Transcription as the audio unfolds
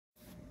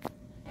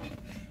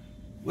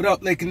What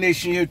up, Laker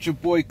Nation? Here, it's your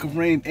boy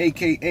Kareem,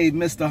 aka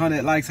Mr.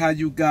 100 Likes. How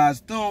you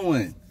guys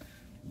doing?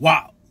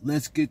 Wow,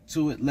 let's get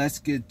to it. Let's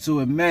get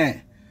to it,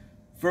 man.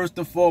 First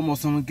and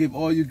foremost, I'm gonna give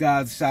all you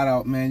guys a shout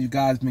out, man. You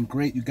guys been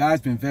great. You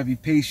guys been very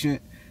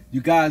patient.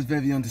 You guys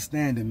very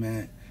understanding,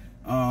 man.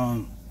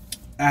 I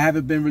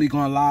haven't been really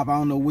going live. I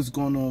don't know what's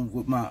going on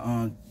with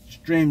my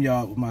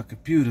StreamYard with my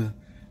computer.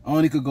 I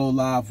only could go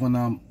live when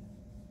I'm,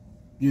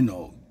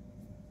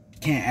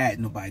 can't add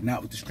nobody.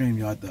 Not with the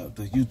StreamYard,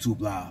 the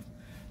YouTube live.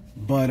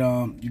 But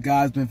you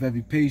guys been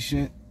very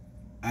patient.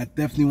 I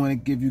definitely want to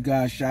give you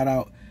guys a shout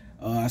out.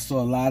 I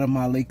saw a lot of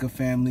my Laker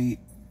family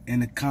in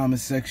the comment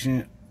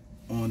section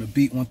on the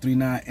Beat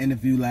 139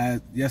 interview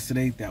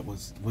yesterday. That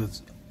was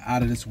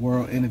out of this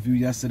world interview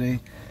yesterday.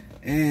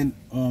 And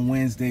on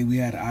Wednesday we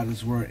had an out of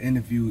this world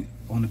interview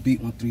on the Beat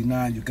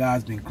 139. You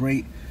guys been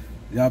great.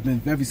 Y'all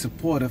been very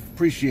supportive.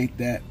 Appreciate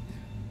that.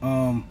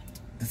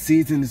 The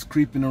season is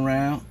creeping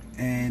around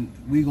and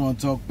we gonna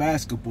talk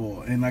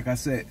basketball. And like I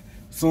said,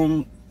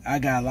 I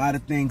got a lot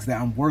of things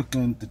that I'm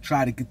working to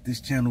try to get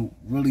this channel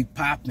really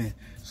popping.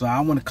 So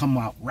I want to come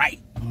out right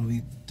when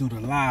we do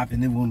the live,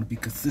 and then we want to be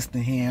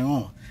consistent here and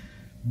on.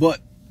 But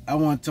I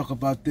want to talk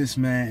about this,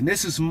 man. And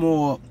this is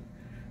more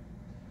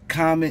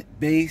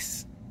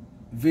comment-based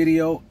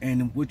video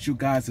and what you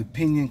guys'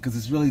 opinion, because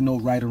there's really no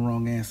right or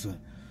wrong answer.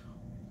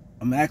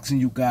 I'm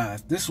asking you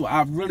guys.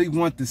 I really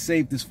want to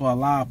save this for a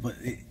live, but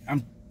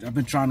I've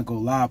been trying to go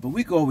live, but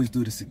we can always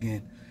do this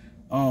again.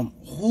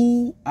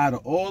 Who out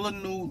of all the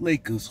new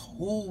Lakers,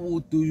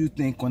 who do you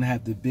think gonna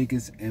have the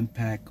biggest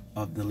impact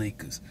of the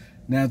Lakers?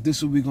 Now, this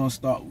is what we're gonna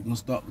start. We're gonna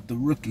start with the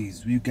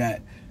rookies. You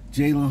got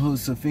Jalen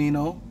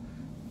Hood-Schifino,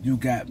 you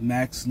got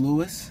Max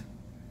Lewis,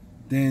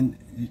 then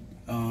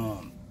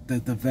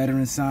the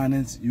veteran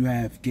signings. You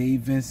have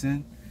Gabe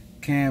Vincent,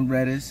 Cam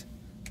Reddish,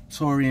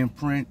 Taurean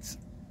Prince,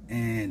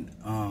 and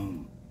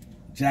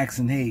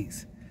Jackson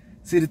Hayes.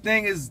 See, the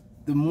thing is,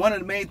 one of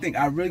the main things,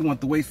 I really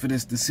want to wait for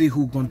this to see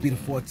who's going to be the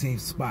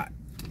 14th spot.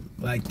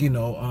 Like, there's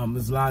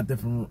a lot of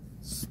different,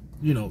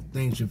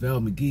 things.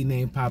 JaVale McGee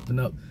name popping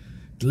up.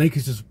 The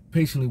Lakers just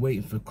patiently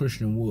waiting for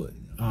Christian Wood.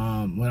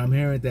 When I'm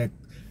hearing that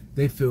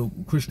they feel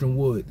Christian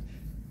Wood,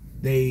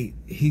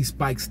 he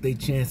spikes their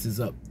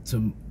chances up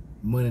to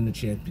winning the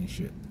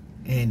championship.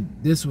 And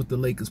this what the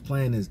Lakers'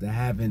 plan is, to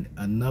having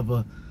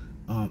another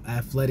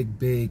athletic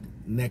big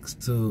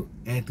next to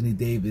Anthony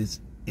Davis.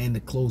 And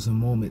the closing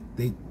moment,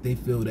 they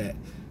feel that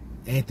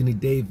Anthony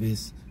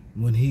Davis,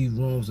 when he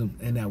roams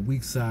in that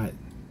weak side,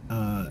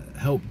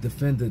 help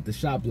defend the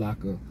shot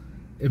blocker,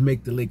 it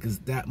make the Lakers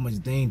that much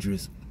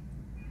dangerous.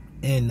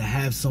 And to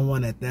have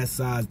someone at that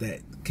size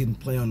that can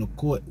play on the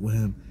court with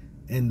him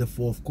in the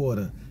fourth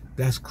quarter,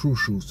 that's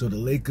crucial. So the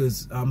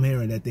Lakers, I'm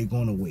hearing that they're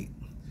going to wait.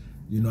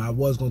 I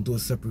was going to do a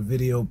separate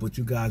video, but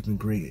you guys been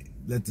great.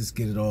 Let's just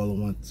get it all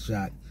in one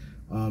shot.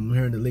 I'm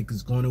hearing the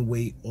Lakers going to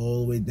wait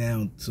all the way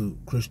down to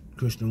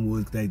Christian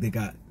Wood.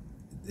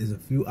 There's a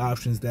few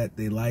options that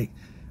they like,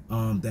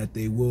 that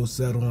they will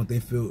settle on. They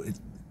feel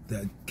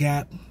the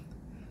gap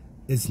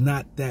is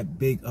not that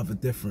big of a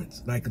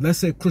difference. Like, let's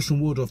say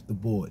Christian Wood off the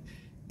board.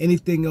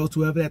 Anything else,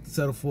 whoever they have to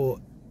settle for,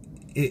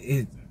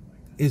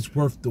 it's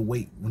worth the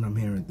wait. When I'm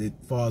hearing as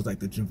far as like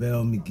the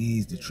JaVale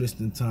McGee's, the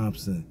Tristan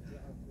Thompson,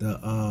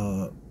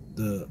 the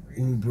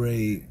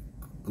Oubre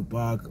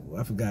Gabag,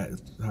 I forgot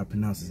how to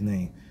pronounce his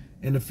name.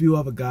 And a few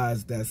other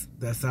guys that's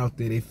out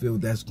there, they feel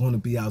that's going to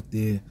be out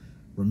there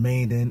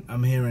remaining.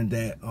 I'm hearing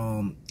that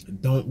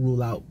don't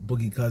rule out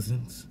Boogie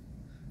Cousins.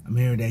 I'm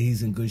hearing that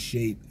he's in good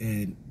shape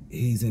and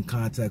he's in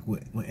contact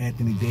with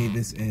Anthony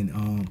Davis.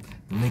 And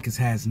the Lakers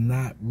has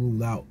not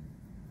ruled out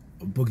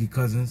Boogie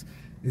Cousins.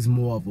 It's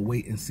more of a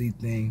wait and see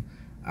thing.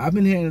 I've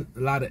been hearing a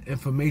lot of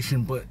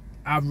information, but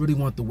I really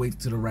want to wait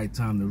to the right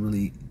time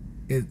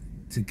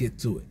to get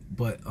to it.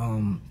 But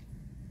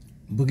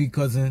Boogie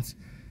Cousins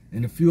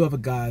and a few other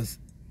guys,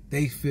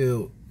 they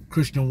feel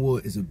Christian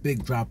Wood is a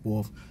big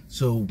drop-off.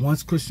 So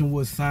once Christian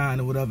Wood sign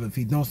or whatever, if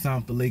he don't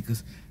sign for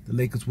the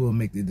Lakers will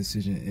make their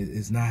decision.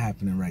 It's not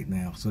happening right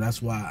now. So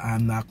that's why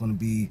I'm not going to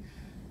be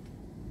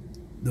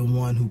the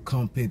one who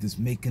come here just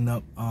making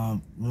up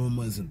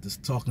rumors and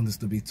just talking just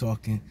to be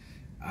talking.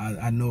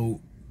 I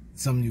know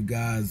some of you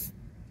guys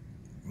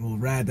will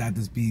rather I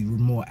just be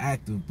more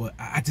active, but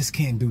I just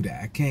can't do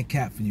that. I can't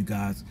cap for you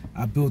guys.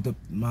 I built up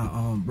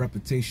my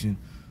reputation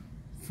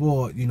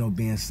for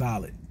being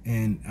solid,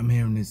 and I'm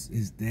hearing this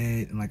is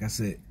dead. And like I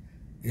said,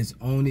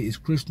 it's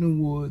Christian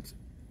Woods.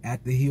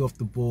 After he off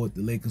the board,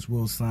 the Lakers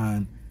will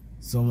sign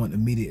someone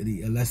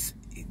immediately, unless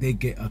they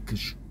get a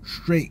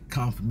straight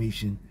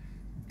confirmation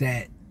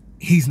that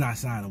he's not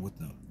signing with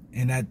them,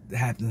 and that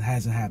hasn't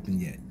happened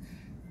yet.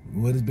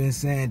 What has been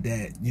saying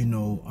that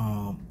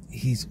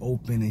he's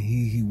open and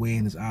he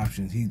weighing his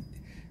options.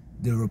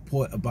 The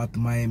report about the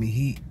Miami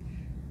Heat,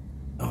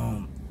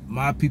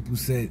 my people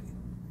said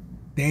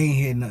they ain't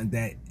hear nothing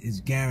that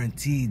is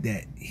guaranteed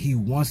that he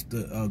wants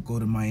to go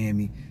to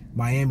Miami.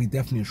 Miami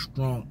definitely a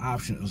strong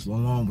option,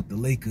 along with the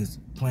Lakers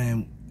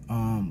playing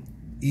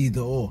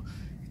either or.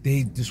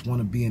 They just want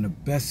to be in the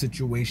best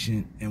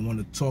situation and want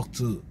to talk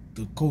to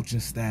the coaching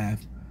staff,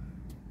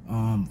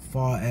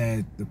 far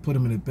as to put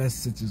him in the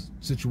best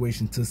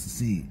situation to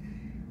succeed.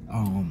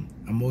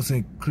 I'm also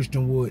saying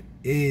Christian Wood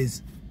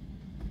is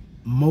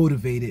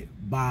motivated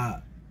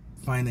by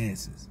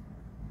finances,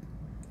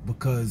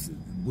 because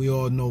we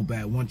all know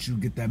that once you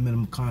get that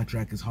minimum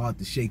contract, it's hard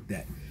to shake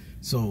that.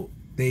 So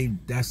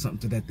that's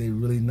something that they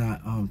really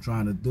not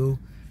trying to do.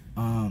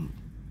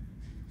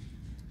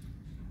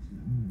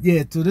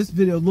 Yeah, so this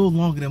video a little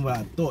longer than what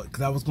I thought,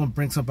 because I was going to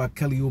bring something about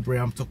Kelly Oubre.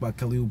 I'm talking about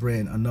Kelly Oubre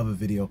in another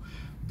video.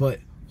 But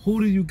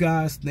who do you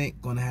guys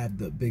think going to have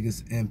the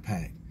biggest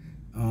impact?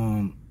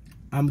 I'm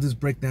going to just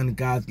break down the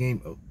guys'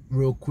 game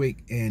real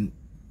quick and,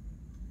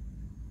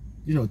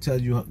 you know, tell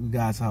you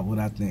guys what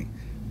I think.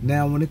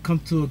 Now, when it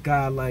comes to a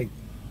guy like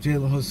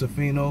Jalen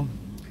Hood-Schifino,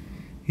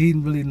 he's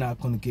really not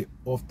going to get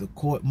off the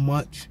court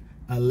much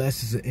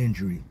unless it's an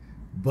injury.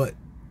 But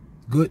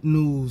good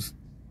news,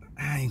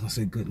 I ain't going to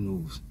say good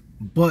news,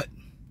 but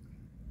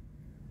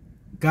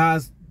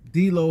guys,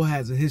 D'Lo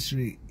has a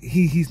history.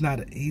 He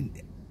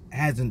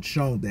hasn't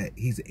shown that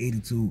he's an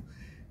 82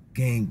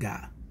 game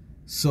guy.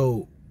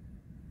 So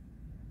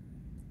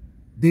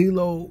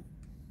D'Lo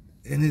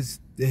in his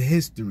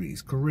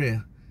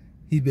career,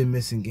 he's been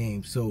missing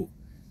games. So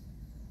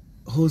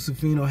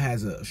Hood-Schifino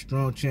has a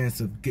strong chance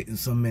of getting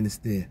some minutes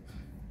there.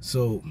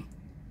 So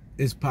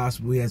it's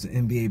possible he has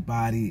an NBA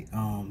body.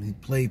 He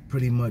played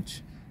pretty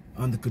much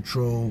under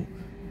control.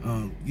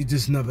 You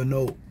just never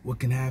know what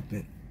can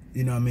happen.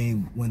 You know what I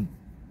mean? When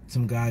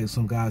some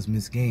guys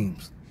miss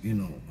games. You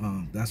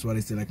know, that's why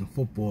they say, like in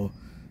football,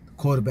 the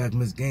quarterback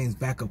miss games,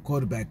 backup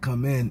quarterback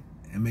come in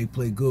and may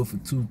play good for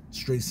 2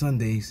 straight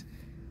Sundays.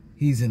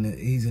 He's in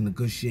a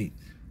good shape.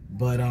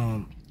 But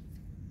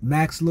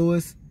Max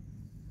Lewis,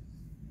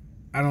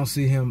 I don't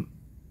see him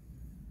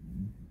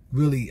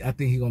really. I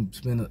think he's gonna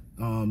spend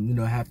you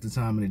know, half the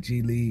time in the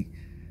G League.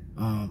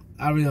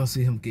 I really don't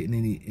see him getting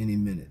any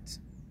minutes,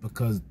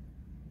 because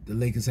the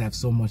Lakers have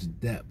so much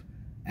depth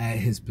at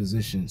his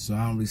position. So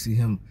I don't really see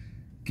him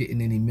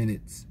getting any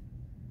minutes.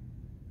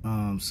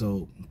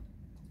 So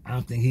I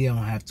don't think he don't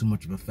have too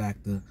much of a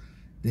factor.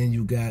 Then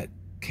you got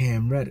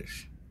Cam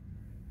Reddish.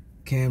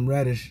 Cam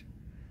Reddish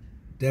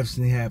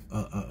definitely have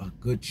a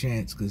good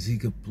chance, because he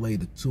could play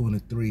the 2 and the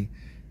 3.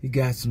 He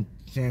got some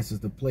chances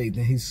to play.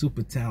 Then he's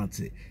super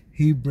talented.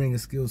 He brings a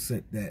skill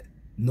set that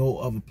no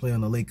other player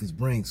on the Lakers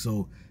brings.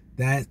 So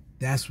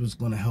that's what's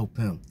going to help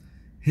him.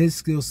 His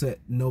skill set,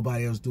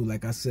 nobody else do.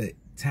 Like I said,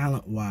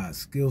 talent-wise,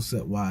 skill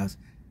set-wise,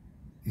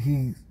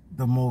 he's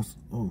the most...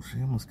 Oh,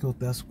 she almost killed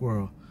that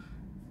squirrel.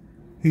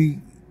 He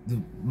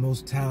the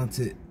most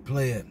talented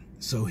player.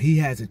 So he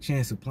has a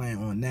chance of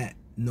playing on that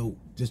note,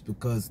 just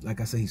because,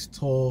 like I said, he's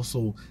tall.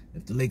 So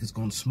if the Lakers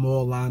go on a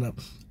small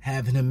lineup,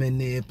 having him in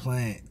there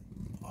playing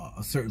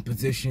a certain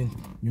position,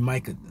 you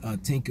might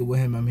tinker with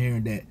him. I'm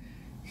hearing that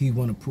he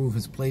want to prove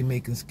his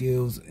playmaking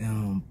skills,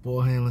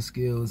 ball handling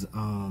skills.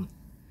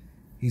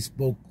 He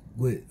spoke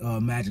with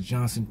Magic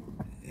Johnson,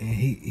 and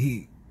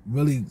he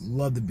really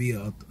loved to be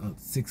a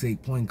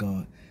 6'8" point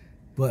guard.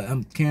 But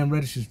Cam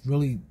Reddish is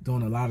really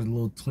doing a lot of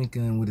little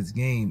twinkling with his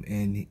game,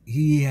 and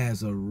he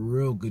has a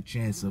real good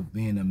chance of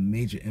being a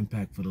major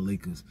impact for the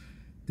Lakers.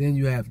 Then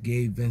you have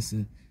Gabe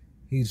Vincent.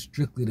 He's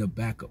strictly the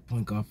backup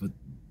point guard for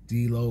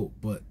D'Lo,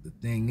 but the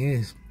thing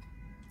is,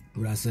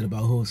 what I said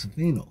about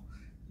Hood-Schifino.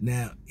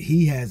 Now,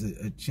 he has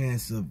a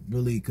chance of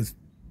really, because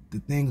the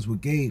things with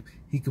Gabe,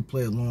 he could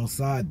play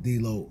alongside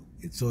D'Lo.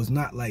 So it's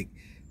not like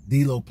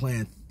D'Lo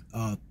playing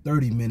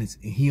 30 minutes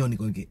and he only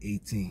going to get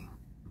 18.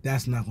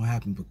 That's not going to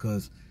happen,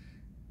 because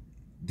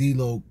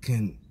D'Lo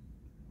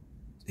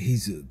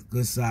he's a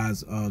good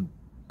size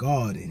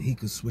guard, and he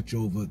could switch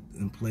over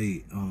and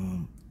play,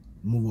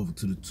 move over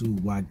to the 2,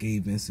 while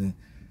Gabe Vincent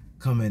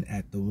come in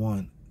at the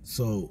 1.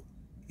 So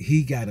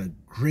he got a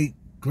great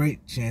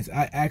chance.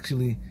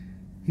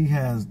 He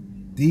has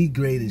the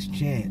greatest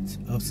chance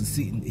of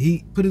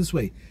succeeding. Put it this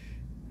way,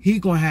 he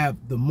gonna have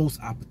the most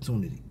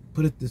opportunity.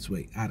 Put it this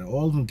way, out of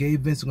all of them,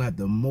 Gabe Vincent gonna have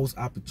the most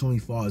opportunity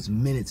as far as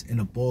minutes and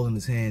the ball in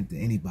his hand to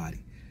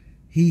anybody.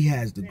 He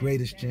has the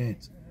greatest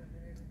chance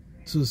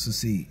to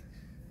succeed.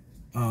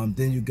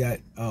 Then you got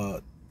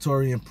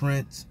Taurean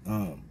Prince.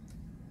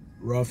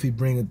 Ruff, he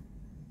bring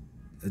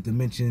a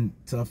dimension,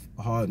 tough,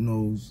 hard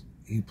nose.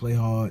 He play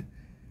hard.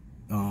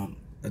 A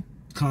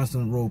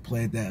constant role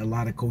player that a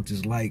lot of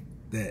coaches like.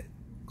 That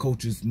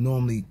coaches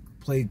normally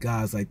play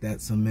guys like that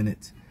some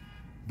minutes.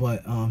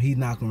 But he's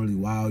not going to really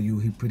wow you.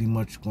 He pretty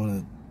much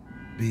going to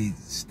be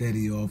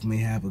steady off. May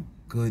have a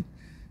good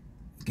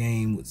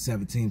game with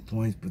 17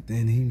 points, but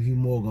then he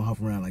more going to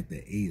huff around like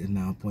the 8 or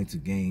 9 points a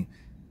game.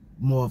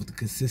 More of the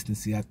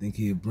consistency I think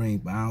he'll bring,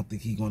 but I don't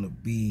think he's going to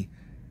be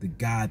the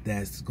guy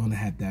that's going to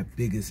have that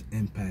biggest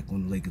impact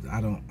on the Lakers.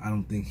 I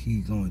don't think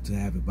he's going to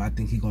have it, but I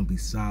think he's going to be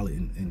solid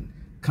and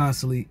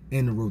constantly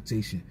in the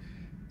rotation.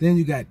 Then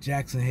you got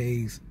Jackson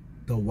Hayes,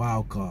 the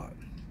wild card.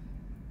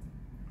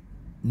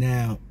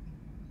 Now,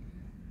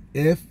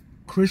 if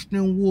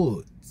Christian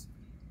Wood,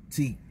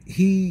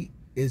 he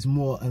is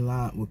more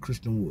aligned with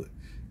Christian Wood.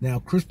 Now,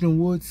 Christian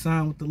Wood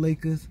signed with the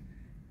Lakers.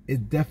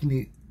 It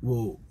definitely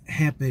will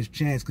hamper his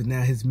chance, because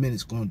now his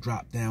minutes going to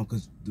drop down,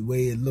 because the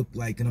way it looked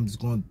like, and I'm just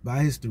going by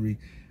history,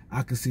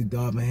 I could see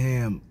Darvin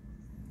Ham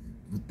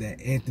with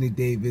that Anthony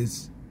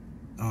Davis,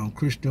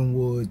 Christian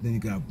Woods, then you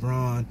got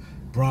Braun.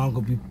 Braun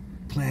going to be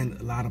playing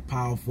a lot of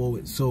power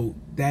forward, so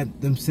that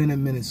them center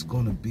minutes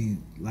going to be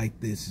like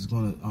this. It's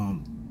going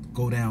to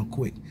go down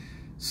quick.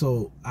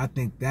 So I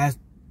think that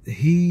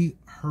he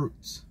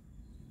hurts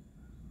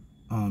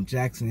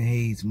Jackson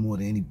Hayes more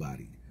than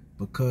anybody,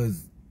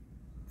 because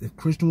if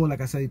Christian Wood,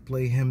 like I said,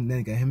 play him, then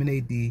you got him and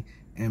AD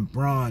and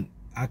Braun,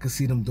 I could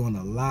see them doing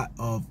a lot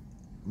of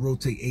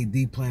rotate.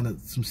 AD playing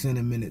some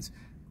center minutes,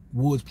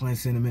 Woods playing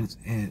center minutes,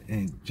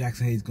 and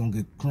Jackson Hayes gonna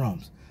get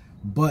crumbs.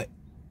 But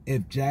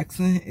if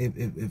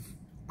if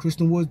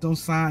Christian Woods don't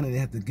sign and they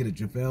have to get a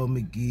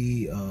JaVale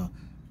McGee,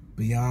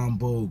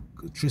 Biyombo,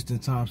 Tristan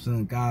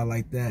Thompson, a guy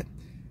like that,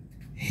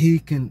 he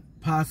can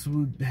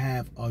possibly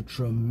have a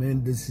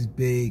tremendous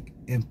big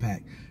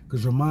impact.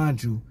 Because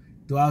remind you,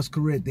 throughout his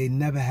career, they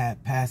never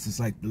had passes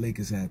like the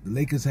Lakers have. The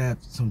Lakers have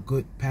some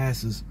good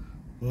passes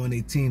on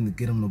their team to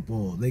get them the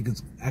ball.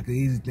 Lakers, I could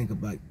easily think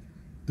of like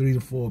 3 to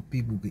 4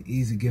 people could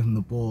easily give him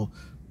the ball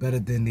better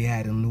than they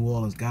had in New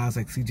Orleans. Guys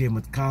like CJ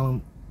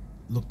McCollum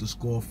look to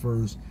score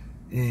first,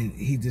 and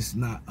he just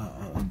not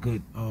a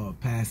good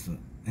passer.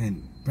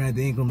 And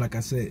Brandon Ingram, like I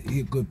said, he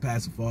a good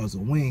passer as far as a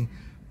wing,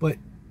 but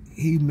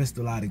he missed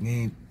a lot of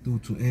games due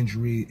to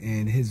injury,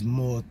 and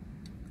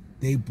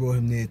they brought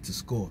him there to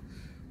score.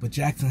 But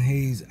Jackson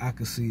Hayes, I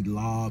could see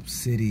Lob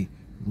City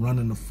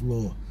running the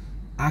floor.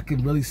 I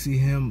can really see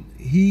him.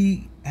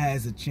 He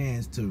has a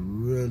chance to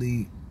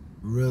really,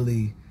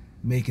 really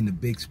making a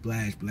big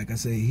splash. But like I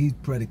said, he's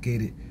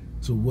predicated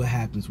to what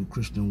happens with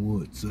Christian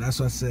Wood. So that's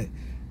why I said,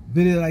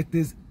 video like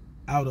this,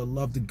 I would have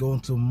loved to go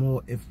into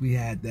more if we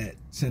had that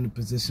center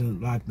position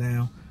locked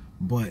down.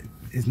 But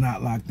it's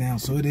not locked down,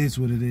 so it is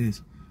what it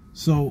is.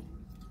 So,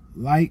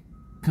 like,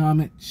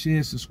 comment,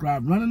 share,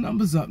 subscribe. Run the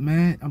numbers up,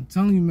 man. I'm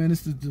telling you, man,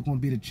 this is going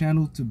to be the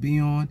channel to be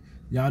on.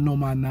 Y'all know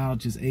my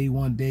knowledge is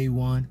A1 day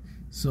one.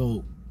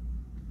 So,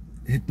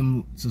 hit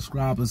them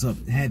subscribers up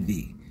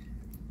heavy.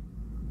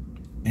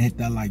 And hit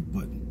that like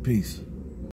button. Peace.